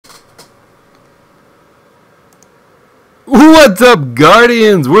What's up,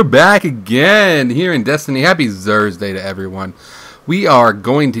 Guardians? We're back again here in Destiny. Happy Thursday to everyone. We are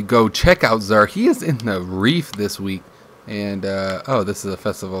going to go check out XUR. He is in the Reef this week. And, oh, this is a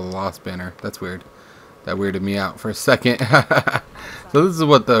Festival of the Lost banner. That's weird. That weirded me out for a second. So this is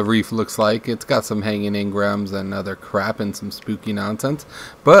what the Reef looks like. It's got some hanging engrams and other crap and some spooky nonsense.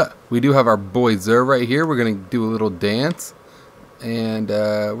 But we do have our boy XUR right here. We're going to do a little dance. And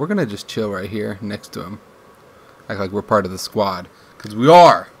we're going to just chill right here next to him. Act like we're part of the squad. Because we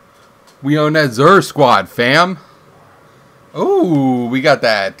are. We own that XUR squad, fam. Oh, we got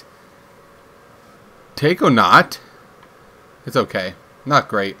that. Takeonaut. It's okay. Not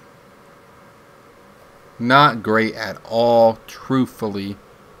great. Not great at all, truthfully.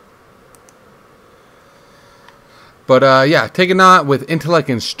 But, yeah, Takeonaut with intellect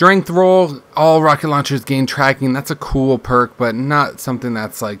and strength roll. All rocket launchers gain tracking. That's a cool perk, but not something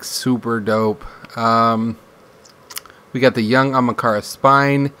that's, like, super dope. We got the Young Amakara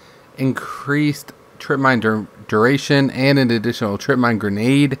Spine, increased trip mine duration, and an additional trip mine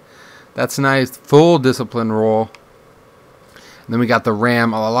grenade. That's nice. Full discipline roll. And then we got the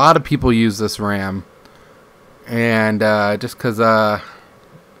Ram. A lot of people use this Ram. And just because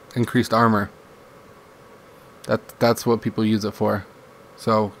increased armor. That's what people use it for.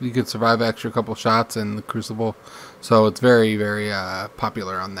 So you could survive an extra couple shots in the Crucible. So it's very, very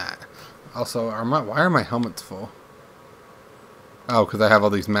popular on that. Also, why are my helmets full? Oh, because I have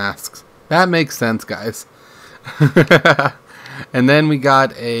all these masks. That makes sense, guys. And then we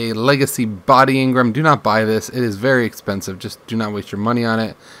got a Legacy Body Engram. Do not buy this. It is very expensive. Just do not waste your money on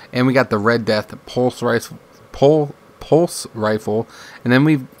it. And we got the Red Death Pulse Rifle. And then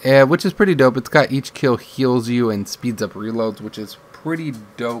we've, which is pretty dope. It's got each kill heals you and speeds up reloads, which is pretty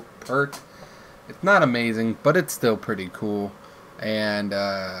dope perk. It's not amazing, but it's still pretty cool. And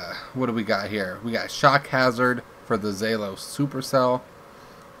what do we got here? We got Shock Hazard for the Zalo Supercell,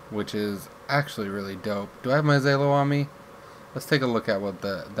 which is actually really dope. Do I have my Zalo on me? Let's take a look at what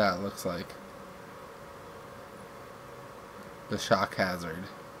that looks like. The Shock Hazard.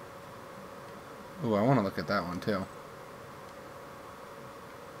 Ooh, I want to look at that one too.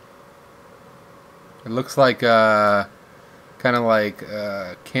 It looks like kind of like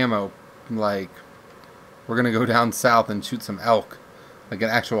camo, like we're gonna go down south and shoot some elk, like an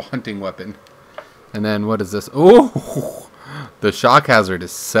actual hunting weapon. And then what is this? Oh, the Shock Hazard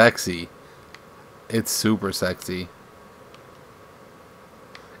is sexy. It's super sexy.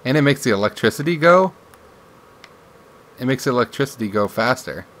 And it makes the electricity go. It makes the electricity go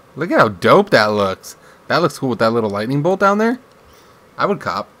faster. Look at how dope that looks. That looks cool with that little lightning bolt down there. I would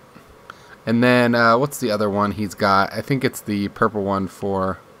cop. And then what's the other one he's got? I think it's the purple one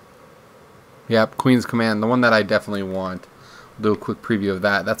for... Yep, Queen's Command. The one that I definitely want. We'll do a quick preview of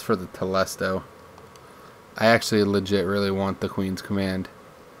that. That's for the Telesto. I actually legit really want the Queen's Command.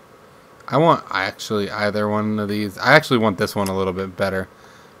 I want actually either one of these. I actually want this one a little bit better.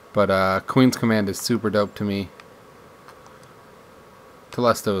 But Queen's Command is super dope to me.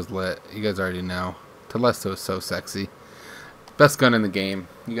 Telesto is lit. You guys already know. Telesto is so sexy. Best gun in the game.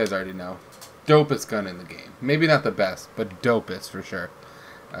 You guys already know. Dopest gun in the game. Maybe not the best, but dopest for sure.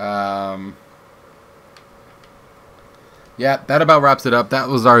 Yeah, that about wraps it up. That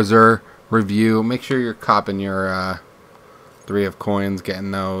was our XUR review. Make sure you're copping your 3 of coins,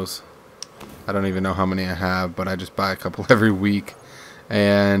 getting those. I don't even know how many I have, but I just buy a couple every week.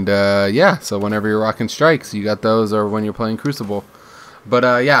 And yeah, so whenever you're rocking strikes, you got those, or when you're playing Crucible.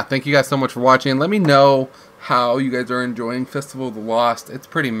 But yeah, thank you guys so much for watching. Let me know how you guys are enjoying Festival of the Lost. It's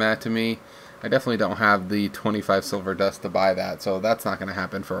pretty meh to me. I definitely don't have the 25 silver dust to buy that, so that's not going to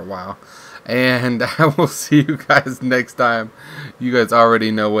happen for a while. And I will see you guys next time. You guys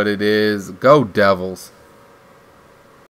already know what it is. Go Devils.